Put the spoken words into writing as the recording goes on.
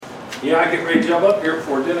Yeah, I get ready to jump up here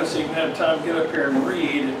before dinner so you can have time to get up here and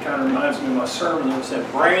read. It kind of reminds me of my sermon that was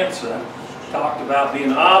at Branson. Talked about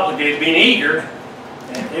being obligated, being eager.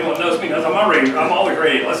 And anyone knows me knows I'm always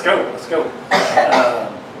ready. Let's go, let's go.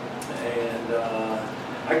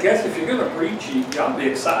 I guess if you're going to preach, you got to be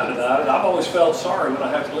excited about it. I've always felt sorry when I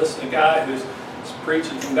have to listen to a guy who's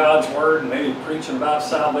preaching from God's Word and maybe preaching about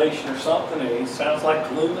salvation or something, and he sounds like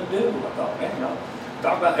gloom and doom. I thought, man, you know,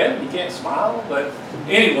 talk about heaven, you can't smile. But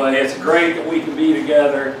anyway, it's great that we can be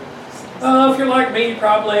together. If you're like me, you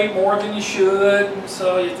probably ate more than you should,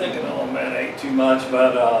 so you're thinking, oh man, I ate too much.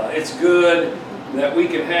 But it's good that we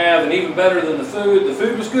can have, and even better than the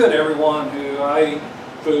food was good, everyone who I ate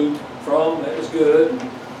food from, it was good.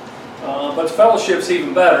 But the fellowship's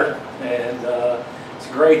even better, and it's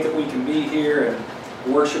great that we can be here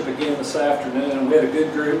and worship again this afternoon. We had a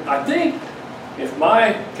good group. I think,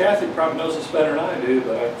 Kathy probably knows this better than I do,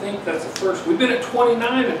 but I think that's the first. We've been at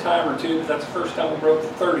 29 a time or two, but that's the first time we broke the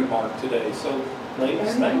 30 mark today. So,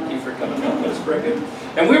 ladies, thank you for coming up. That's pretty good.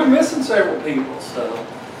 And we were missing several people, so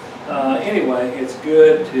anyway, it's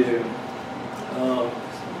good to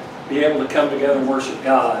be able to come together and worship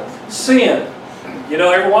God. Sin. You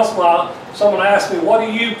know, every once in a while, someone asks me, what are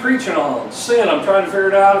you preaching on? Sin. I'm trying to figure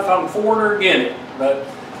it out if I'm for it or against it. But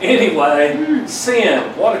anyway, sin.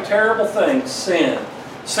 What a terrible thing, sin.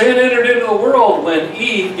 Sin entered into the world when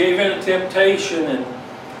Eve gave in to temptation and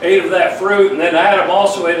ate of that fruit, and then Adam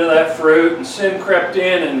also ate of that fruit, and sin crept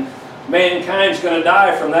in, and mankind's going to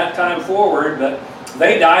die from that time forward, but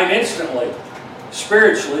they died instantly.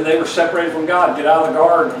 Spiritually, they were separated from God. Get out of the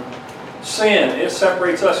garden. Sin, it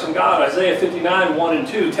separates us from God. Isaiah 59, 1 and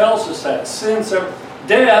 2 tells us that.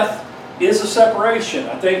 Death is a separation.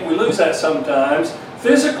 I think we lose that sometimes.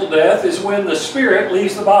 Physical death is when the spirit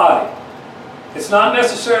leaves the body. It's not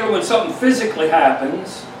necessarily when something physically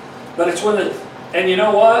happens, but it's when and you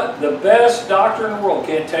know what? The best doctor in the world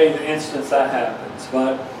can't tell you the instance that happens.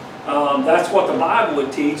 But that's what the Bible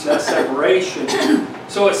would teach, that separation.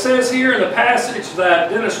 So it says here in the passage that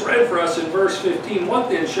Dennis read for us in verse 15, what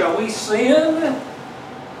then? Shall we sin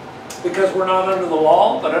because we're not under the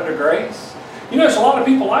law, but under grace? You know, there's a lot of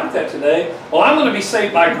people like that today. Well, I'm going to be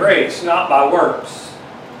saved by grace, not by works.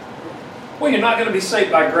 Well, you're not going to be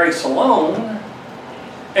saved by grace alone.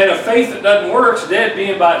 And a faith that doesn't work is dead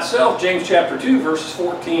being by itself, James chapter 2, verses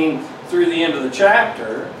 14 through the end of the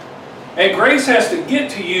chapter. And grace has to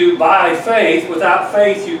get to you by faith. Without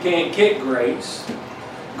faith, you can't get grace.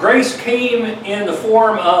 Grace came in the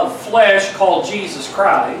form of flesh called Jesus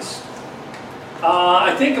Christ.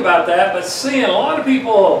 I think about that, but sin, a lot of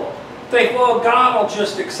people think, well, God will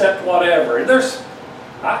just accept whatever.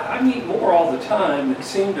 I meet more all the time that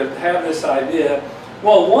seem to have this idea,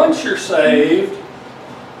 well, once you're saved,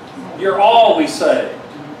 you're always saved.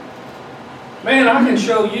 Man, I can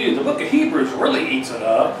show you, the book of Hebrews really eats it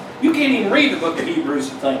up. You can't even read the book of Hebrews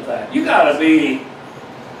and think that. You got to be,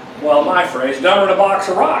 well, my phrase, dumber than a box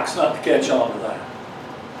of rocks not to catch on to that.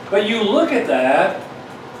 But you look at that,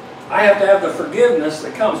 I have to have the forgiveness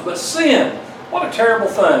that comes. But sin, what a terrible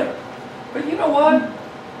thing. But you know what?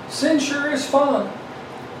 Sin sure is fun.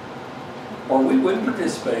 Or we wouldn't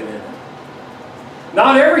participate in it.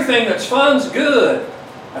 Not everything that's fun's good.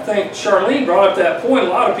 I think Charlene brought up that point. A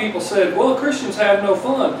lot of people said, well, Christians have no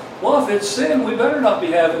fun. Well, if it's sin, we better not be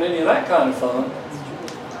having any of that kind of fun.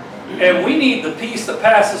 And we need the peace that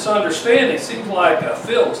passes understanding. It seems like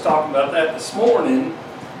Phil was talking about that this morning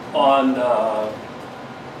on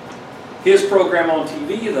his program on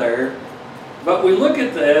TV there. But we look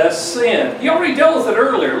at this, sin. He already dealt with it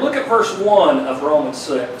earlier. Look at verse 1 of Romans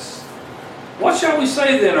 6. What shall we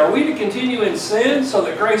say then? Are we to continue in sin so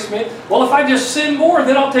that grace may... Well, if I just sin more,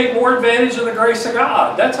 then I'll take more advantage of the grace of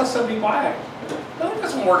God. That's how some people act. No, it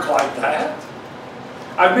doesn't work like that.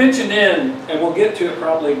 I've mentioned and we'll get to it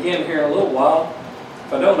probably again here in a little while.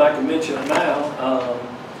 If I don't, I can mention it now.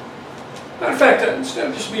 Matter of fact, instead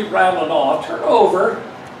of just me rattling off, turn over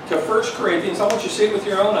to 1 Corinthians. I want you to see it with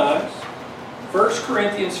your own eyes. 1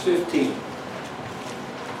 Corinthians 15.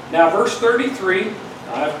 Now, verse 33...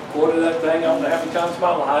 I've quoted that thing I don't know how many times in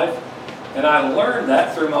my life, and I learned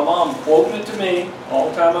that through my mom quoting it to me all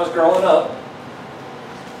the time I was growing up.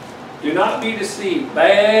 Do not be deceived.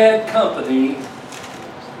 Bad company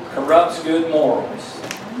corrupts good morals.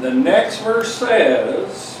 The next verse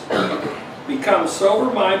says, become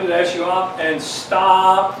sober-minded as you ought and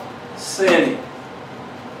stop sinning.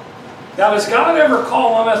 Now, does God ever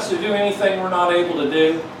call on us to do anything we're not able to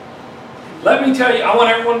do? Let me tell you, I want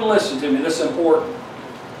everyone to listen to me. This is important.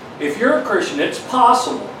 If you're a Christian, it's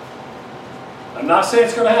possible. I'm not saying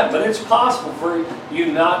it's going to happen, but it's possible for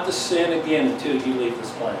you not to sin again until you leave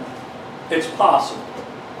this planet. It's possible.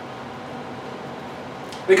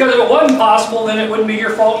 Because if it wasn't possible, then it wouldn't be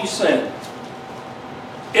your fault you sinned.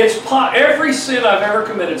 Every sin I've ever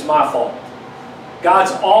committed is my fault.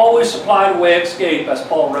 God's always supplied a way of escape, as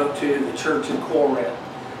Paul wrote to the church in Corinth.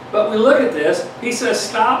 But we look at this, he says,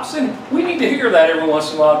 stop sinning. We need to hear that every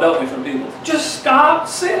once in a while, don't we, from people? Just stop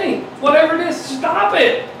sinning. Whatever it is, stop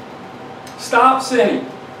it. Stop sinning.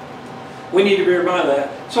 We need to be reminded of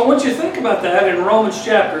that. So once you think about that in Romans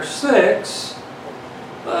chapter 6,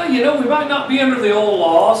 we might not be under the old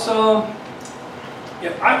law. So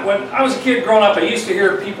when I was a kid growing up, I used to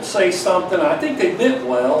hear people say something. I think they meant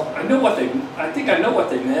well. I know what they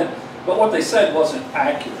meant, but what they said wasn't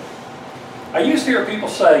accurate. I used to hear people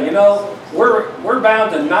say, we're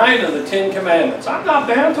bound to 9 of the 10 commandments. I'm not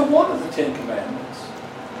bound to 1 of the 10 commandments.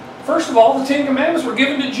 First of all, the 10 commandments were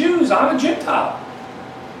given to Jews. I'm a Gentile.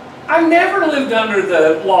 I never lived under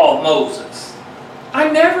the law of Moses.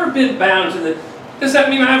 I've never been bound to the... Does that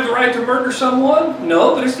mean I have the right to murder someone?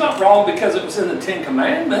 No, but it's not wrong because it was in the 10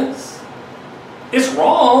 commandments. It's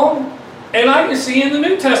wrong. And I can see in the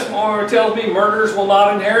New Testament where it tells me murderers will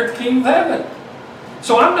not inherit the kingdom of heaven.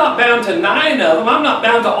 So I'm not bound to 9 of them. I'm not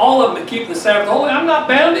bound to all of them to keep the Sabbath holy. I'm not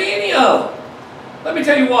bound to any of them. Let me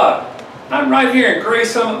tell you what. I'm right here in Gray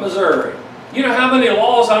Summit, Missouri. You know how many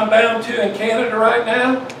laws I'm bound to in Canada right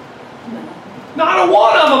now? Not a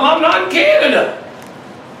one of them. I'm not in Canada.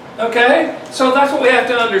 Okay? So that's what we have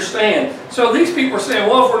to understand. So these people are saying,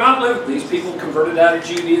 well, if we're not living, these people converted out of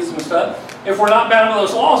Judaism and stuff, if we're not bound to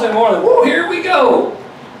those laws anymore, then whoa, here we go.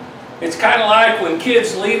 It's kind of like when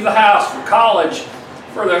kids leave the house for college,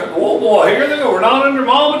 oh boy, here they go, we're not under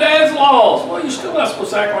mom and dad's laws. Well, you're still not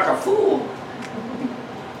supposed to act like a fool.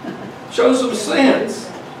 Show some sense.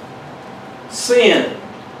 Sin.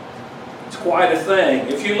 It's quite a thing.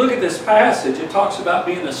 If you look at this passage, it talks about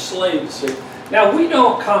being a slave to sin. Now, we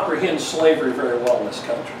don't comprehend slavery very well in this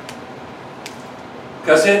country.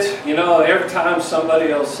 Because it's, every time somebody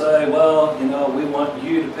will say, well, we want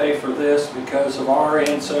you to pay for this because of our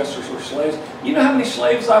ancestors were slaves. You know how many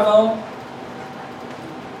slaves I've owned?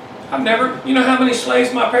 You know how many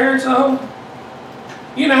slaves my parents owned?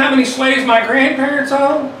 You know how many slaves my grandparents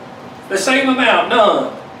owned? The same amount,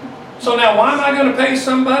 none. So now why am I going to pay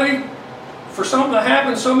somebody for something that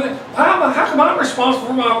happened so many? How come I'm responsible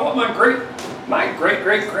for my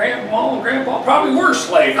great-great-grandma and grandpa probably were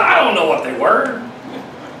slaves? I don't know what they were.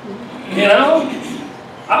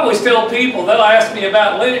 I always tell people, they'll ask me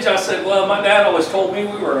about lineage. I said, well, my dad always told me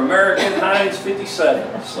we were American Heinz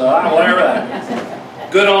 57. So whatever that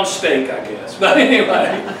is. Good on steak, I guess. But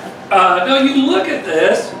anyway, no, you look at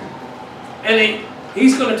this, and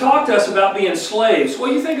he's going to talk to us about being slaves. What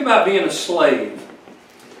do you think about being a slave?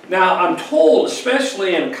 Now, I'm told,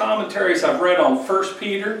 especially in commentaries I've read on 1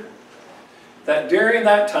 Peter, that during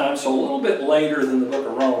that time, so a little bit later than the book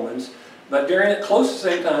of Romans, but during it close to the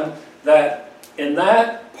same time, that in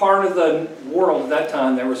that part of the world at that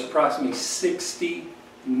time, there was approximately 60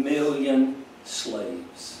 million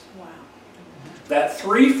slaves. Wow. That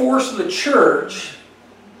 3/4 of the church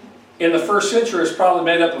in the first century is probably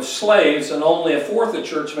made up of slaves, and only 1/4 of the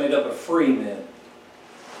church made up of free men.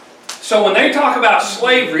 So when they talk about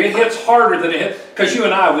slavery, it hits harder than it hits, because you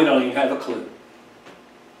and I, we don't even have a clue.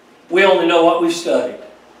 We only know what we've studied,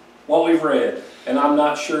 what we've read, and I'm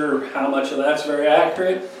not sure how much of that's very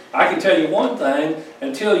accurate. I can tell you one thing,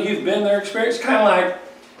 until you've been there, experienced, kind of like,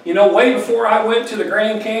 way before I went to the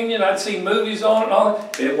Grand Canyon, I'd seen movies on it and all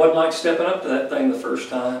that. It wasn't like stepping up to that thing the first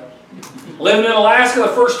time. Living in Alaska, the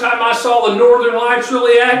first time I saw the Northern Lights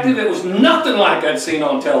really active, it was nothing like I'd seen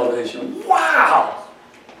on television. Wow!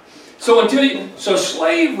 So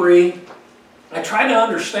slavery, I try to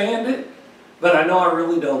understand it, but I know I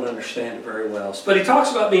really don't understand it very well. But he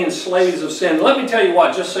talks about being slaves of sin. Let me tell you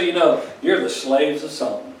what, just so you know, you're the slaves of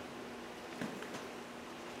something.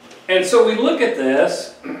 And so we look at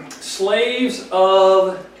this, slaves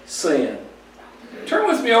of sin. Turn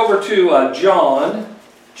with me over to John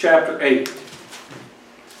chapter 8.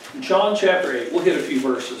 John chapter 8. We'll hit a few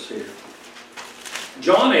verses here.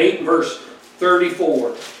 John 8, verse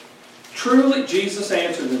 34. Truly, Jesus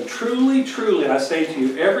answered them, truly, truly, I say to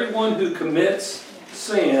you, everyone who commits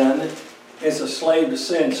sin is a slave to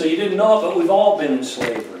sin. So you didn't know it, but we've all been in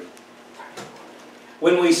slavery.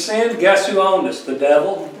 When we sinned, guess who owned us? The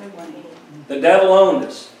devil. The devil owned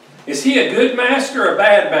us. Is he a good master or a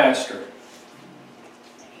bad master?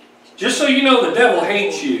 Just so you know, the devil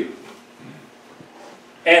hates you.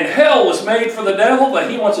 And hell was made for the devil,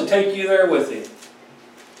 but he wants to take you there with him.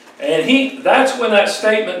 And that's when that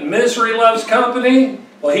statement, misery loves company,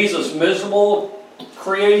 well, he's as miserable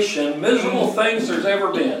creation, miserable things there's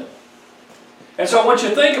ever been. And so I want you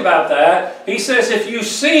to think about that. He says if you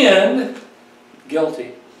sinned,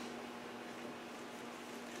 guilty.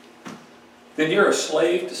 then you're a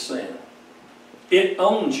slave to sin. It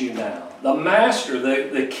owns you now. The master,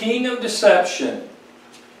 the king of deception,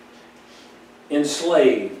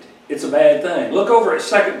 enslaved. It's a bad thing. Look over at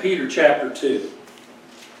 2 Peter chapter 2.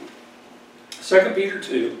 2 Peter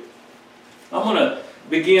 2. I'm going to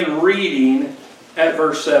begin reading at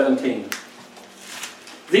verse 17.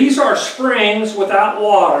 These are springs without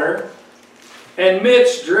water, and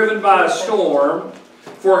midst driven by a storm,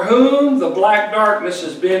 for whom the black darkness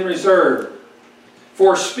has been reserved.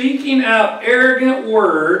 For speaking out arrogant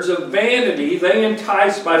words of vanity, they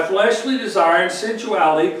entice by fleshly desire and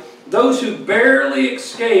sensuality those who barely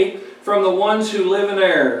escape from the ones who live in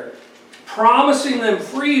error, promising them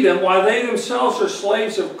freedom while they themselves are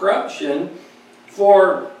slaves of corruption.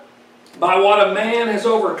 For by what a man has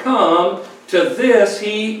overcome, to this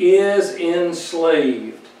he is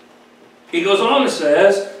enslaved. He goes on and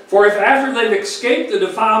says, for if after they've escaped the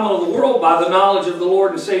defilement of the world by the knowledge of the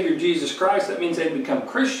Lord and Savior Jesus Christ, that means they've become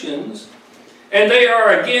Christians, and they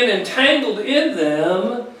are again entangled in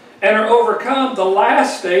them and are overcome, the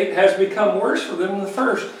last state has become worse for them than the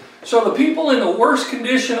first. So the people in the worst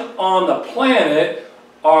condition on the planet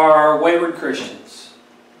are wayward Christians.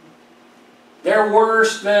 They're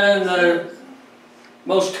worse than the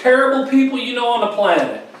most terrible people you know on the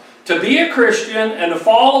planet. To be a Christian and to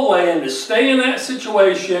fall away and to stay in that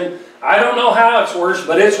situation, I don't know how it's worse,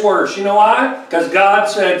 but it's worse. You know why? Because God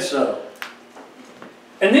said so.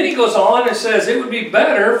 And then he goes on and says, it would be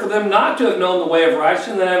better for them not to have known the way of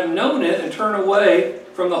righteousness than have known it and turn away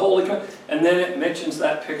from the holy commandment. And then it mentions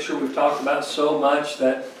that picture we've talked about so much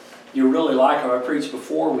that you really like, how I preached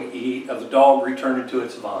before we eat, of the dog returning to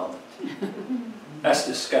its vomit. That's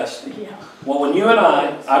disgusting. Yeah. Well, when you and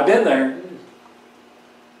I've been there,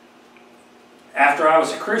 after I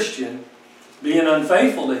was a Christian, being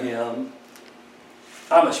unfaithful to Him,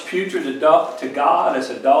 I'm as putrid to God as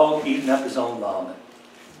a dog eating up his own vomit.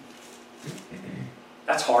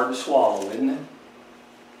 That's hard to swallow, isn't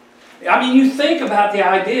it? I mean, you think about the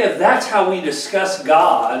idea, that's how we discuss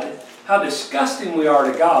God, how disgusting we are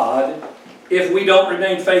to God if we don't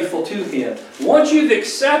remain faithful to Him. Once you've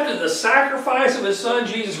accepted the sacrifice of His Son,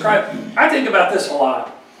 Jesus Christ, I think about this a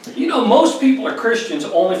lot. You know, most people are Christians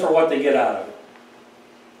only for what they get out of it.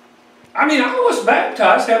 I mean, I was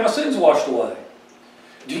baptized to have my sins washed away.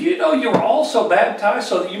 Do you know you were also baptized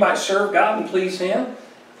so that you might serve God and please Him?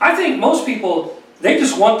 I think most people, they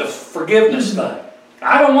just want the forgiveness thing.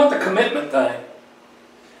 I don't want the commitment thing.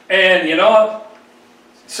 And you know,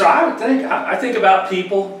 so I think about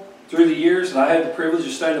people through the years that I had the privilege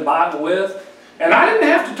of studying the Bible with, and I didn't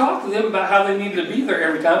have to talk to them about how they needed to be there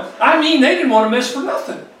every time. I mean, they didn't want to miss for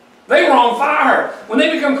nothing. They were on fire. When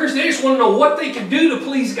they become Christians, they just want to know what they could do to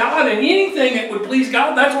please God, and anything that would please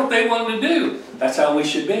God, that's what they wanted to do. That's how we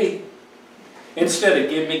should be. Instead of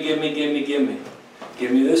give me.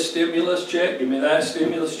 Give me this stimulus check, give me that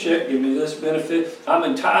stimulus check, give me this benefit. I'm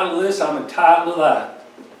entitled to this, I'm entitled to that.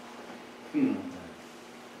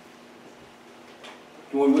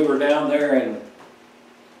 When we were down there in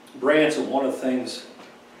Branson, one of the things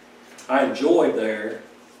I enjoyed there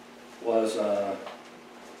was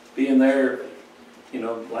being there, you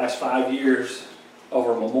know, the last 5 years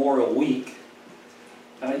over Memorial Week.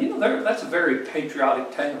 You know, that's a very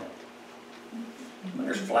patriotic town.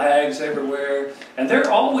 There's flags everywhere, and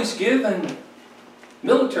they're always giving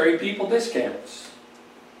military people discounts.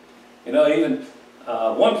 You know, even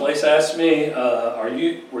one place asked me, were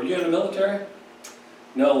you in the military?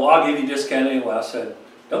 No, well, I'll give you a discount anyway. I said,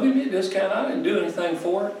 don't give me a discount. I didn't do anything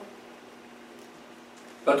for it.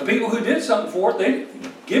 But the people who did something for it, they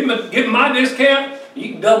give them my discount,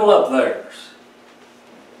 you can double up theirs.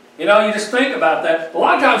 You know, you just think about that. A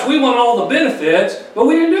lot of times we want all the benefits, but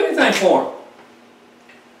we didn't do anything for them.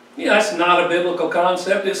 You know, that's not a biblical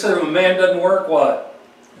concept. It says if a man doesn't work, what?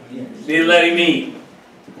 You let him eat.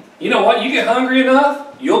 You know what? You get hungry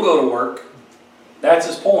enough, you'll go to work. That's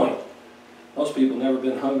his point. Most people have never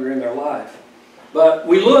been hungry in their life. But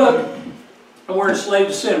we look, and we're enslaved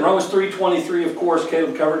to sin. Romans 3:23, of course,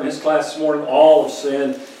 Caleb covered in his class this morning. All have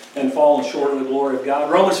sinned and fallen short of the glory of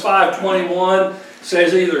God. Romans 5:21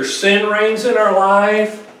 says either sin reigns in our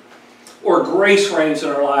life or grace reigns in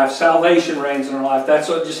our life. Salvation reigns in our life. That's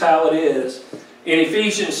just how it is. In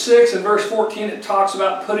Ephesians 6 and verse 14, it talks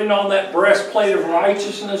about putting on that breastplate of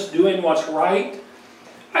righteousness, doing what's right.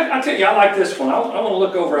 I tell you, I like this one. I want to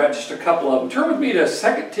look over at just a couple of them. Turn with me to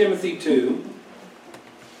 2 Timothy 2.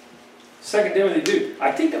 2 Timothy 2.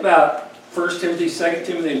 I think about 1 Timothy, 2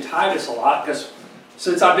 Timothy, and Titus a lot because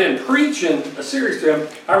since I've been preaching a series to them,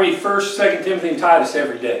 I read 1, 2 Timothy, and Titus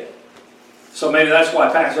every day. So maybe that's why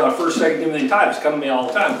passages on 1, 2 Timothy, and Titus come to me all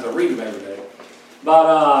the time because I read them every day.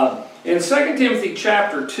 But in 2 Timothy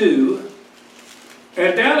chapter 2,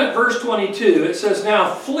 and down at verse 22, it says,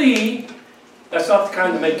 now flee, that's not the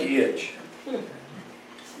kind to make you itch,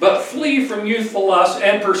 but flee from youthful lust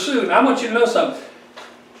and pursue. Now I want you to know something.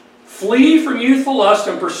 Flee from youthful lust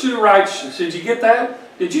and pursue righteousness. Did you get that?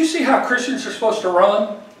 Did you see how Christians are supposed to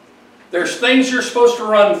run? There's things you're supposed to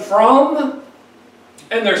run from,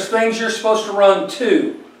 and there's things you're supposed to run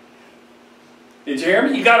to. Did you hear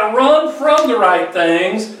me? You got to run from the right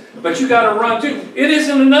things, but you got to run to. It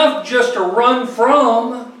isn't enough just to run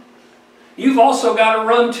from. You've also got to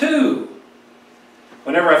run to.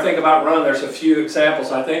 Whenever I think about run, there's a few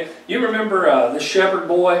examples, I think. You remember the shepherd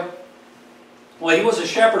boy? Well, he was a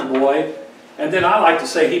shepherd boy, and then I like to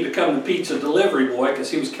say he became the pizza delivery boy because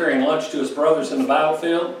he was carrying lunch to his brothers in the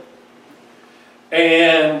battlefield.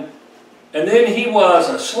 And then he was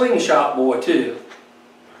a slingshot boy too.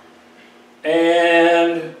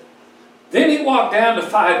 And then he walked down to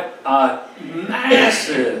fight a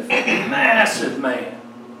massive, massive man.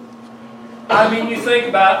 I mean, you think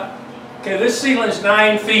about, okay, this ceiling's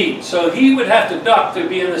 9 feet, so he would have to duck to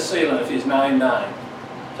be in the ceiling if he's 9'9".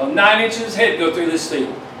 So 9 inches of his head go through this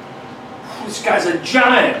ceiling. This guy's a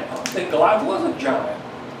giant. I don't think Goliath was a giant.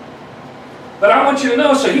 But I want you to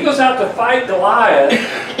know, so he goes out to fight Goliath,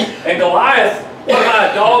 and Goliath, what kind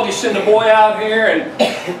of dog? You send a boy out here,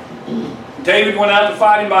 and David went out to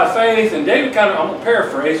fight him by faith, and David kind of, I'm going to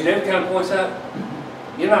paraphrase, David kind of points out,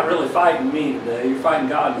 you're not really fighting me today, you're fighting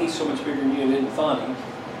God, and he's so much bigger than you, it isn't funny.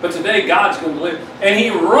 But today God's going to deliver. And he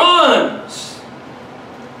runs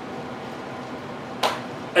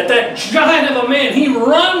at that giant of a man. He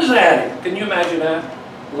runs at him. Can you imagine that?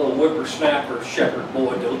 A little whippersnapper, shepherd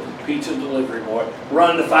boy, pizza delivery boy,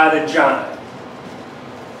 run to fight a giant.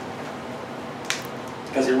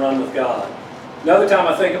 Because he run with God. Another time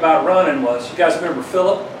I think about running was, you guys remember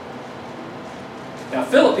Philip? Now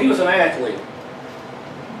Philip, he was an athlete.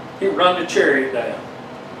 He run the chariot down.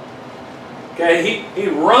 Okay, he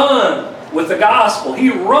run with the gospel. He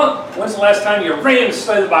run. When's the last time you ran to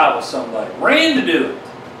study the Bible with somebody? Ran to do it.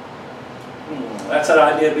 That's that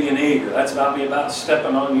idea of being eager. That's about being about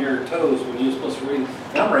stepping on your toes when you're supposed to read.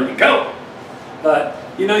 I'm ready to go. But,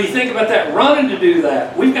 you know, you think about that, running to do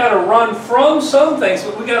that. We've got to run from some things,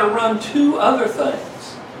 but we've got to run to other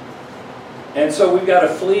things. And so we've got to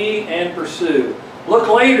flee and pursue. Look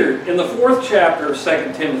later in the 4th chapter of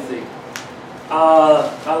 2 Timothy.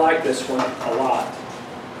 I like this one a lot.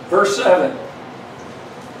 Verse 7.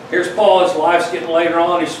 Here's Paul, his life's getting later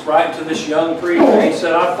on. He's writing to this young preacher. He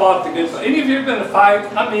said, I fought the good fight. Any of you ever been in a fight?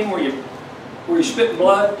 I mean, where you spitting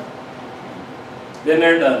blood? Been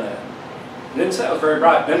there and done that. Didn't say I was very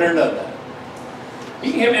bright. Been there and done that.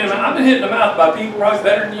 You can hit me in the mouth. I've been hit in the mouth by people probably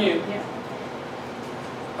better than you. Yeah.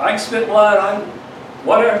 I can spit blood.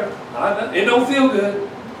 Whatever. It don't feel good.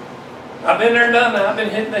 I've been there and done that. I've been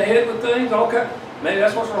hit in the head with things. Okay. Maybe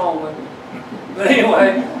that's what's wrong with me. But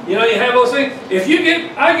anyway, you know, you have those things. If you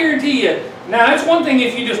get, I guarantee you, now it's one thing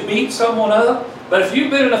if you just beat someone up, but if you've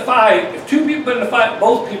been in a fight, if 2 people have been in a fight,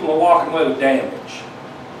 both people are walking away with damage.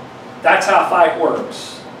 That's how a fight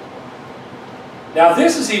works. Now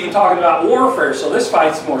this is even talking about warfare, so this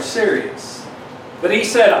fight's more serious. But he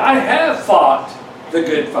said, I have fought the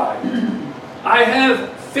good fight. I have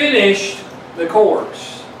finished the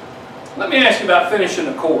course. Let me ask you about finishing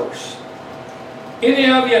the course. Any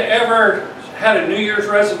of you ever had a New Year's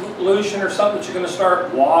resolution or something that you're going to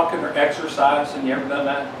start walking or exercising? You ever done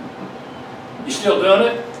that? You still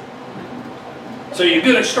doing it? So you're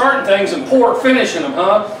good at starting things and poor at finishing them,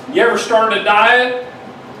 huh? You ever started a diet?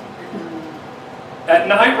 At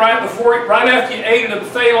night, right after you ate at a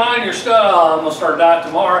buffet line, you're still, I'm going to start a diet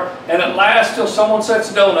tomorrow, and it lasts till someone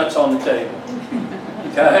sets donuts on the table.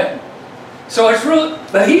 Okay? So it's really,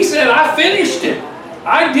 but he said, I finished it.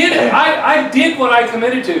 I did it. I did what I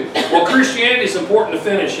committed to. Well, Christianity is important to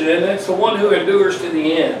finish it, and it's the one who endures to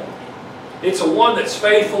the end. It's the one that's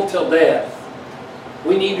faithful till death.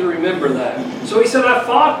 We need to remember that. So he said, I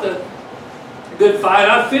fought the good fight.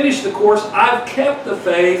 I've finished the course. I've kept the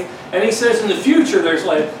faith. And he says in the future there's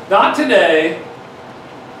life. Not today.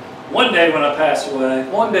 One day when I pass away.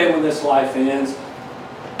 One day when this life ends.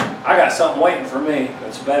 I got something waiting for me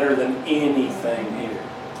that's better than anything here.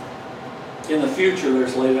 In the future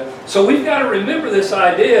there's living. So we've got to remember this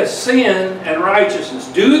idea of sin and righteousness.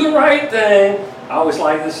 Do the right thing. I always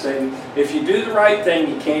like this statement. If you do the right thing,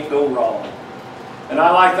 you can't go wrong. And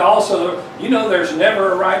I like to also, you know, there's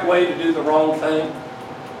never a right way to do the wrong thing.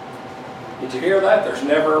 Did you hear that? There's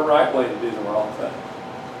never a right way to do the wrong thing.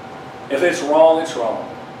 If it's wrong, it's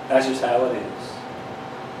wrong. That's just how it is.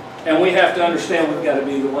 And we have to understand we've got to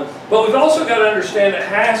be the one. But we've also got to understand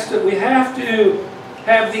we have to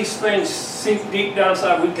have these things sink deep down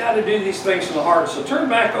inside. We've got to do these things from the heart. So turn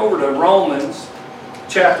back over to Romans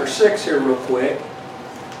chapter 6 here real quick.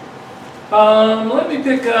 Let me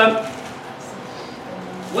pick up,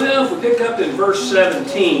 well, if we pick up in verse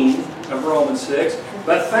 17 of Romans 6.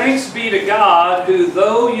 But thanks be to God, who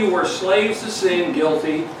though you were slaves to sin,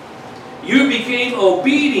 guilty, you became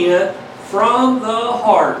obedient from the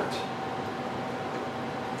heart.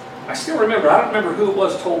 I still remember, I don't remember who it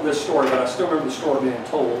was told this story, but I still remember the story being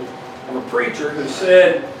told of a preacher who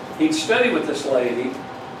said he'd studied with this lady,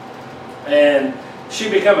 and she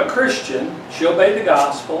became a Christian. She obeyed the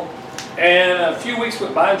gospel, and a few weeks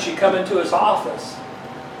went by and she come into his office.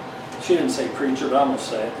 She didn't say preacher, but I'm going to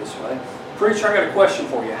say it this way. Preacher, I got a question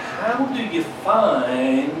for you. How do you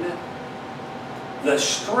find the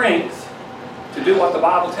strength to do what the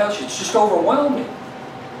Bible tells you? It's just overwhelming.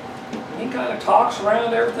 And he kind of talks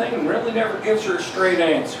around everything and really never gives her a straight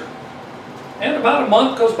answer. And about a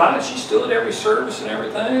month goes by and she's still at every service and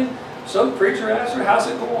everything. So the preacher asked her, how's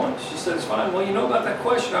it going? She said, it's fine. Well, you know about that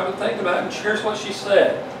question I've been thinking about it, and here's what she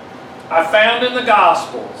said. I found in the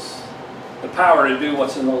Gospels the power to do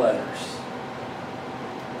what's in the letters.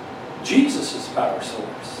 Jesus is the power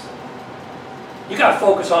source. You got to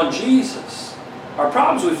focus on Jesus. Our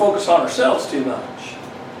problem is we focus on ourselves too much.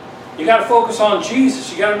 You got to focus on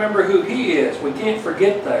Jesus. You got to remember who He is. We can't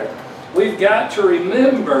forget that. We've got to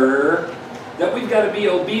remember that we've got to be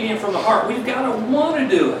obedient from the heart. We've got to want to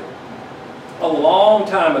do it. A long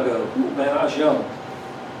time ago, man, I was young,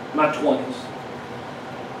 my 20s.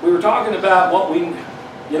 We were talking about what we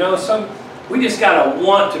just got to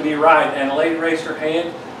want to be right. And a lady raised her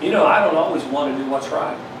hand. You know, I don't always want to do what's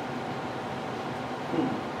right.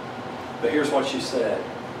 But here's what she said.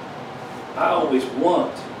 I always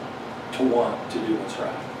want to do what's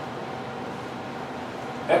right.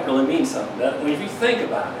 That really means something, doesn't it? If you think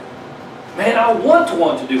about it. Man, I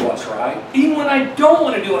want to do what's right. Even when I don't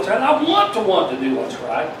want to do what's right, I want to do what's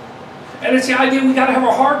right. And it's the idea we got to have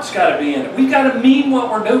our hearts got to be in it. We've got to mean what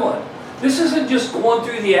we're doing. This isn't just going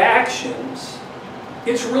through the actions.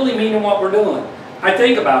 It's really meaning what we're doing. I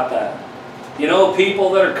think about that. You know,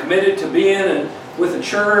 people that are committed to being with the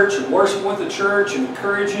church and worshiping with the church and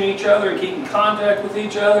encouraging each other and keeping contact with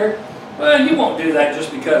each other. Well, you won't do that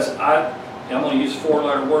just because I'm going to use a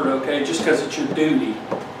 4-letter word, okay? Just because it's your duty.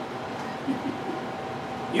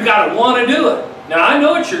 You got to want to do it. Now, I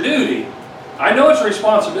know it's your duty. I know it's a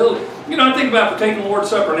responsibility. You know, I think about partaking the Lord's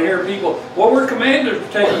Supper and I hear people, well, we're commanded to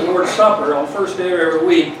partake the Lord's Supper on the first day of every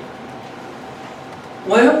week.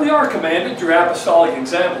 Well, we are commanded through apostolic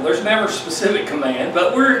example. There's never a specific command,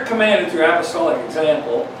 but we're commanded through apostolic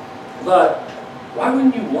example. But why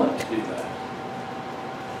wouldn't you want to do that?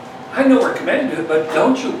 I know we're commanded to do it, but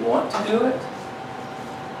don't you want to do it?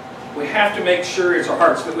 We have to make sure it's our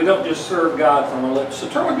hearts, that we don't just serve God from our lips. So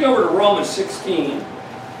turn with me over to Romans 16.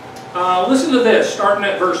 Listen to this, starting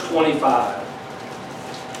at verse 25.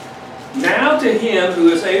 Now to Him who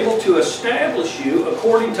is able to establish you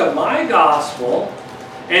according to my gospel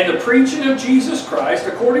and the preaching of Jesus Christ,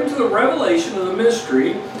 according to the revelation of the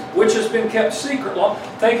mystery, which has been kept secret long.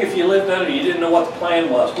 Think if you lived under it, you didn't know what the plan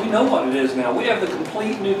was. We know what it is now. We have the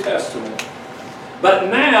complete New Testament. But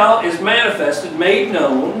now is manifested, made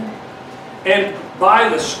known, and by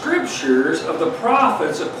the scriptures of the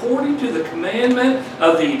prophets, according to the commandment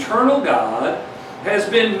of the eternal God, has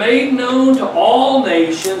been made known to all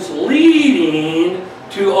nations, leading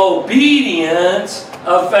to obedience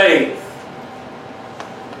of faith.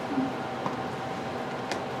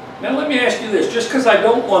 Now let me ask you this, just because I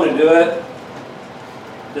don't want to do it,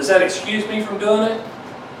 does that excuse me from doing it?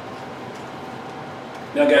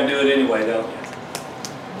 You got to do it anyway, don't you?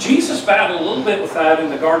 Jesus battled a little bit with that in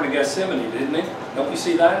the Garden of Gethsemane, didn't He? Don't you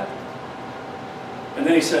see that? And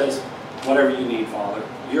then He says, whatever you need, Father,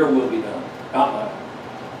 your will be done, not mine.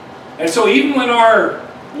 And so even when our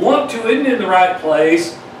want to isn't in the right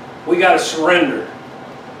place, we got to surrender.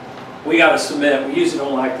 We got to submit. We usually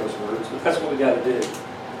don't like those words, but that's what we got to do.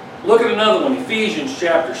 Look at another one, Ephesians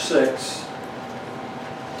chapter 6.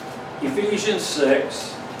 Ephesians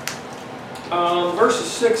 6,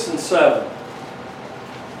 verses 6 and 7.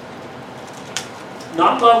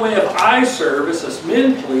 Not by way of eye service as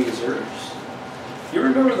men pleasers. You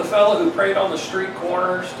remember the fellow who prayed on the street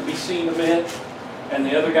corners to be seen of men, and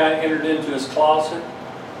the other guy entered into his closet?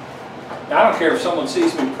 Now, I don't care if someone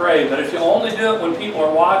sees me pray, but if you'll only do it when people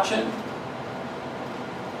are watching,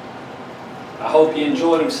 I hope you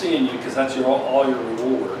enjoy them seeing you, because that's all your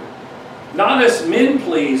reward. Not as men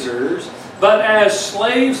pleasers, but as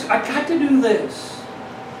slaves. I got to do this.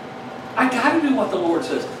 I got to do what the Lord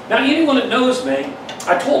says. Now, anyone that knows me,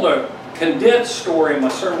 I told a condensed story in my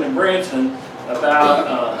sermon in Branson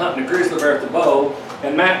about hunting a grizzly bear at the bow,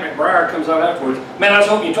 and Matt McBriar comes out afterwards. Man, I was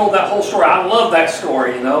hoping you told that whole story. I love that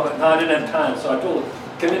story, you know, but no, I didn't have time, so I told him.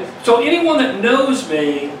 So anyone that knows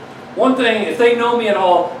me, one thing, if they know me at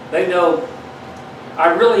all, they know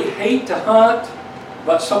I really hate to hunt,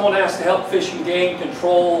 but someone has to help Fish and Game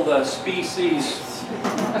control the species.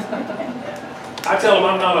 I tell them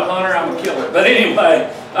I'm not a hunter, I'm a killer. But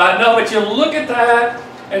anyway, no, but you look at that,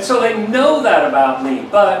 and so they know that about me.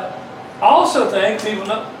 But I also think people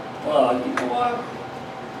know, well, you know what?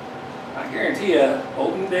 I guarantee you,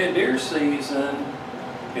 open dead deer season,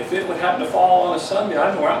 if it would happen to fall on a Sunday,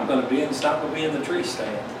 I know where I'm going to be, and it's not going to be in the tree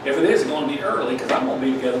stand. If it is, it's going to be early, because I'm going to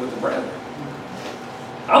be together with the brethren.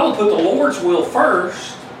 I'm going to put the Lord's will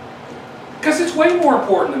first, because it's way more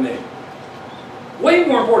important to me. Way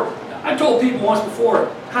more important. I told people once before,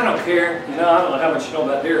 I don't care. You know, I don't know how much you know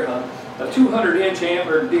about deer hunting. A 200-inch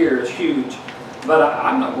antlered deer is huge, but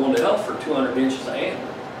I'm not going to hell for 200 inches of antler.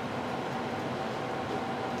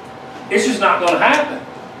 It's just not going to happen.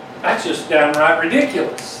 That's just downright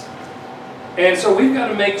ridiculous. And so we've got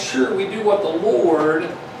to make sure we do what the Lord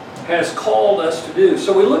has called us to do.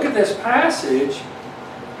 So we look at this passage,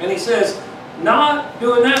 and he says, not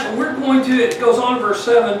doing that, but we're going to, it goes on in verse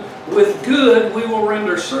 7, with good we will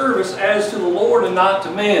render service as to the Lord and not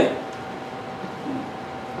to men.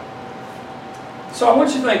 So I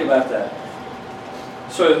want you to think about that.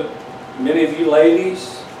 So many of you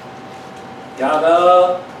ladies got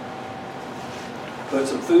up, put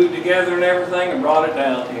some food together and everything, and brought it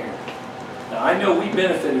down here. Now I know we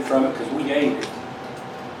benefited from it because we ate it.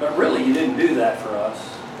 But really you didn't do that for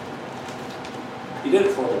us. You did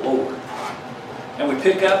it for the Lord. And we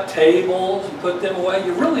pick up tables and put them away.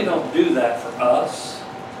 You really don't do that for us.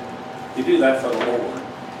 You do that for the Lord.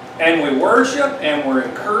 And we worship and we're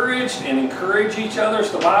encouraged and encourage each other,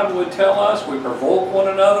 as the Bible would tell us. We provoke one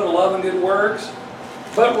another to love and good works.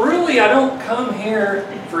 But really, I don't come here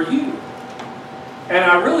for you. And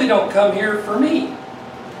I really don't come here for me.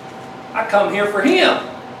 I come here for Him.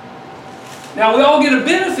 Now, we all get a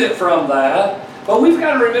benefit from that, but we've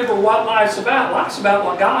got to remember what life's about. Life's about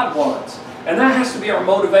what God wants. And that has to be our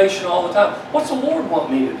motivation all the time. What's the Lord want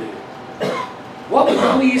me to do? What would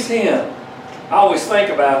please Him? I always think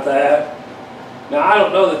about that. Now, I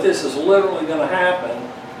don't know that this is literally going to happen,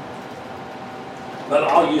 but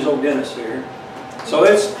I'll use old Dennis here. So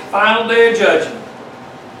it's the final day of judgment.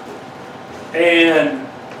 And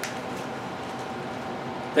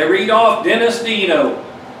they read off Dennis Dino.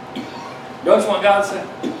 Don't you want God to say?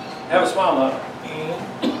 Have a smile on it.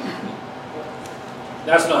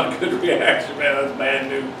 That's not a good reaction, man. That's bad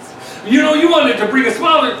news. You know, you wanted to bring a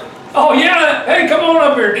smile. Oh, yeah. Hey, come on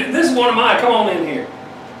up here. This is one of mine. Come on in here.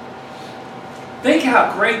 Think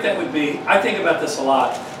how great that would be. I think about this a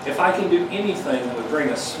lot. If I can do anything that would bring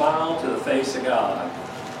a smile to the face of God,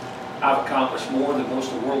 I've accomplished more than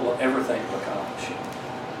most of the world will ever think of accomplishing.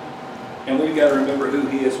 And we've got to remember who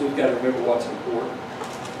He is. We've got to remember what's important.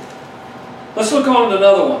 Let's look on at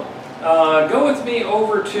another one. Go with me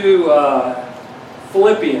over to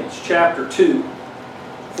Philippians chapter 2.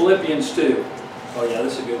 Philippians 2. Oh yeah,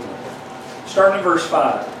 this is a good one. Starting at verse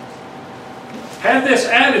 5. Have this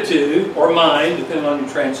attitude, or mind, depending on your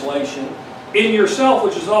translation, in yourself,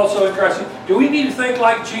 which is also in Christ. Do we need to think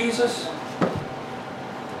like Jesus?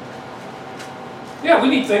 Yeah, we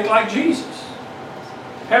need to think like Jesus.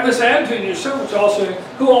 Have this attitude in yourself, which also,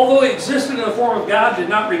 who although He existed in the form of God, did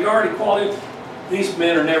not regard equality. These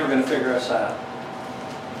men are never going to figure us out.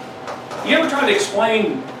 You ever try to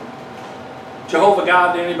explain Jehovah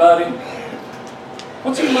God to anybody?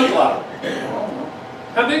 What's He look like? I don't know.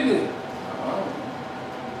 How big is He? I don't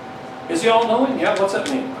know. Is He all-knowing? Yeah, what's that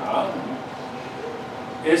mean? I don't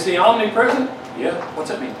know. Is He omnipresent? Yeah, what's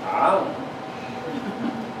that mean? I don't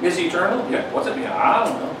know. Is He eternal? Yeah, what's that mean? I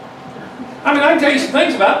don't know. I mean, I can tell you some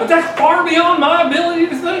things about it, but that's far beyond my ability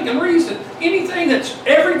to think and reason. Anything that's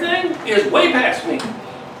everything is way past me.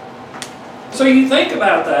 So you think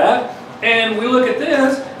about that, and we look at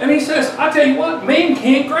this, and He says, I tell you what, man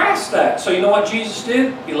can't grasp that. So you know what Jesus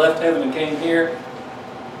did? He left heaven and came here.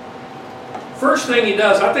 First thing He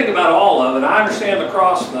does, I think about all of it. I understand the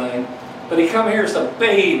cross thing, but He come here as a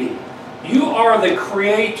baby. You are the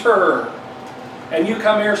Creator, and you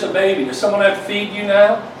come here as a baby. Does someone have to feed you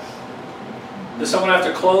now? Does someone have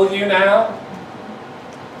to clothe you now?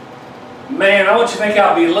 Man, I want you to think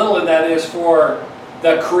how belittling that is for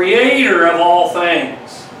the Creator of all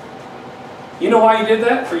things. You know why He did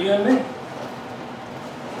that? For you and me.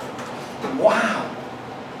 Wow.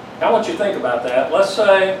 Now I want you to think about that. Let's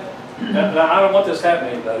say, now I don't want this to happen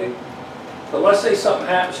to anybody, but let's say something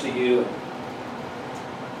happens to you.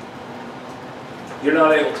 you're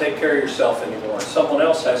not able to take care of yourself anymore. Someone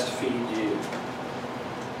else has to feed you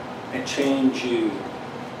and change you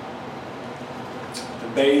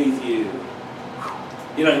and bathe you.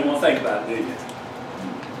 You don't even want to think about it, do you?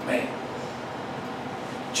 Man.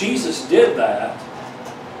 Jesus did that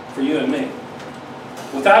for you and me.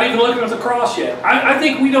 Without even looking at the cross yet. I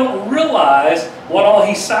think we don't realize what all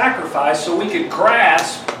He sacrificed so we could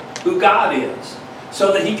grasp who God is.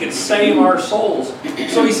 So that He could save our souls.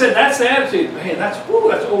 So He said that's the attitude. Man, that's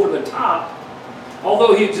over the top.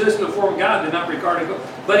 Although He existed in the form of God, did not regard it.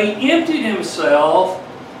 But He emptied Himself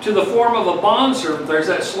to the form of a bondservant. There's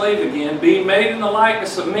that slave again. Being made in the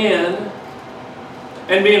likeness of men.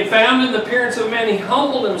 And being found in the appearance of men, He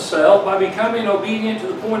humbled Himself by becoming obedient to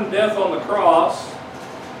the point of death on the cross.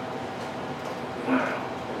 Wow.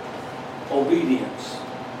 Obedience.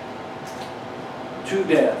 To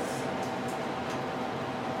death.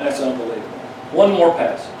 That's unbelievable. One more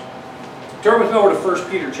passage. Turn with me over to 1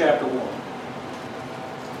 Peter chapter 1.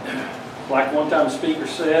 Like one time a speaker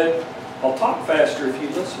said, I'll talk faster if you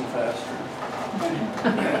listen faster.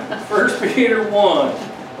 1 Peter 1.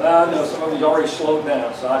 Well, I know some of you already slowed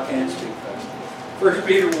down, so I can't speak fast. 1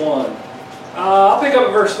 Peter 1. I'll pick up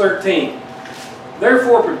at verse 13.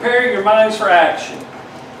 Therefore, prepare your minds for action.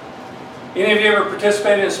 Any of you ever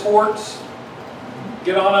participated in sports?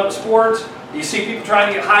 Get on up in sports? You see people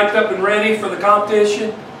trying to get hyped up and ready for the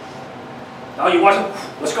competition? Oh, you watch them?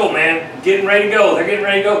 Let's go, man. Getting ready to go. They're getting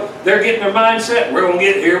ready to go. They're getting their mindset. We're going to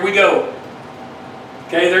get it. Here we go.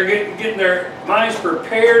 Okay, they're getting their minds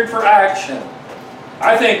prepared for action.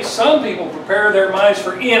 I think some people prepare their minds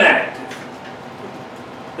for inactive.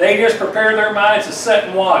 They just prepare their minds to sit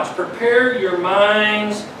and watch. Prepare your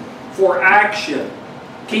minds for action.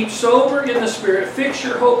 Keep sober in the Spirit. Fix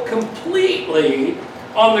your hope completely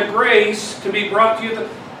on the grace to be brought to you.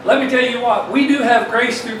 Let me tell you what, we do have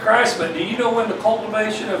grace through Christ, but do you know when the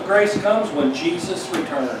cultivation of grace comes? When Jesus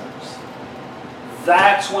returns.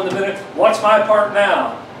 That's when the minute. What's my part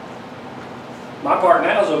now? My part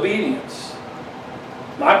now is obedience.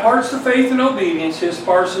 My part's the faith and obedience. His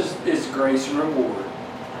part is grace and reward.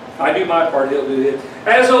 If I do my part, He'll do His.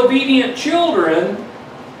 As obedient children,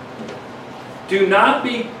 do not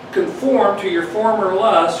be conformed to your former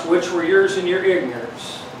lusts, which were yours in your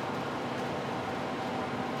ignorance.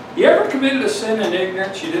 You ever committed a sin in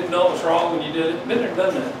ignorance? You didn't know it was wrong when you did it? Been there,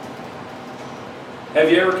 done that.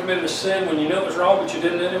 Have you ever committed a sin when you knew it was wrong, but you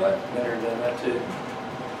did it anyway? Been there, done that too.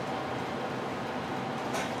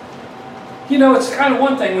 You know, it's kind of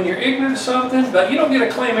one thing when you're ignorant of something, but you don't get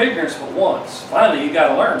to claim ignorance but once. Finally, you got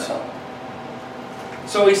to learn something.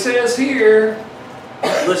 So he says here,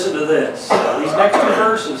 listen to this. These next two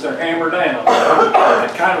verses, they're hammered down.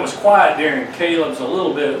 It kind of was quiet during Caleb's a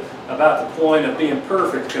little bit about the point of being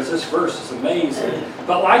perfect, because this verse is amazing.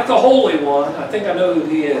 But like the Holy One, I think I know who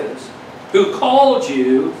He is, who called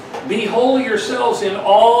you, be holy yourselves in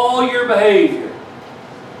all your behavior.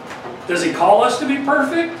 Does He call us to be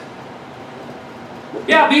perfect?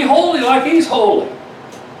 Yeah, be holy like He's holy.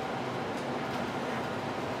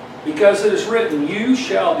 Because it is written, you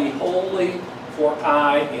shall be holy, for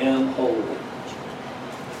I am holy.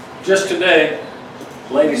 Just today,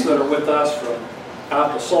 ladies that are with us from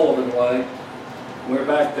out the Sullivan way, we're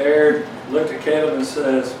back there, looked at Caleb and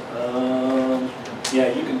says,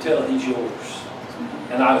 yeah, you can tell he's yours.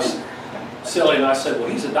 And I was silly and I said, well,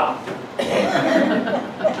 he's adopted.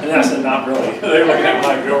 And I said, not really. They looked at me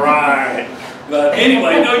like, you're right. But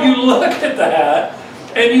anyway, no, you look at that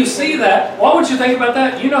and you see that. Why would you think about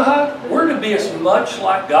that? You know how? We're to be as much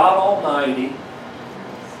like God Almighty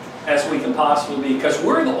as we can possibly be, because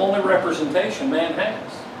we're the only representation man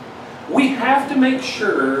has. We have to make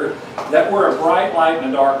sure that we're a bright light in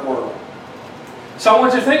a dark world. So I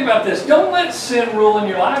want you to think about this. Don't let sin rule in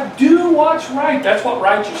your life. Do what's right. That's what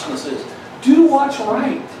righteousness is. Do what's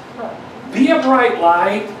right. Be a bright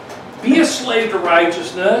light. Be a slave to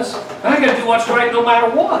righteousness. I got to do what's right no matter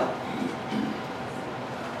what.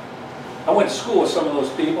 I went to school with some of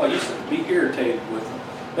those people. I used to be irritated with them.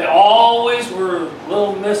 They always were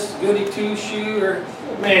little Miss Goody Two-Shoe. Or,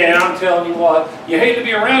 man, I'm telling you what, you hate to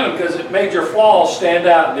be around them because it made your flaws stand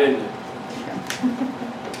out, didn't it?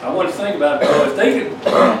 I want to think about it, though. If they could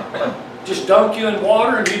just dunk you in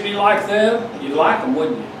water and you'd be like them, you'd like them,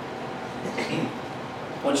 wouldn't you?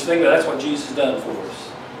 I want you to think about that's what Jesus has done for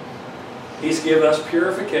us. He's given us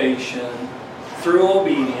purification through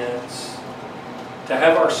obedience to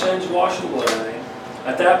have our sins washed away.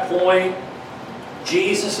 At that point,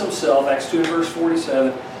 Jesus Himself, Acts 2 verse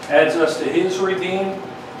 47, adds us to His redeemed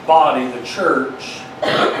body, the church,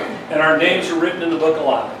 and our names are written in the book of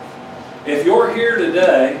life. If you're here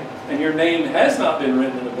today and your name has not been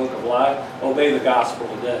written in the book of life, obey the gospel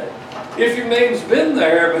today. If your name's been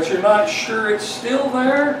there, but you're not sure it's still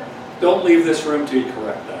there, don't leave this room till you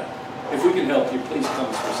correct that. If we can help you, please come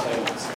to stand.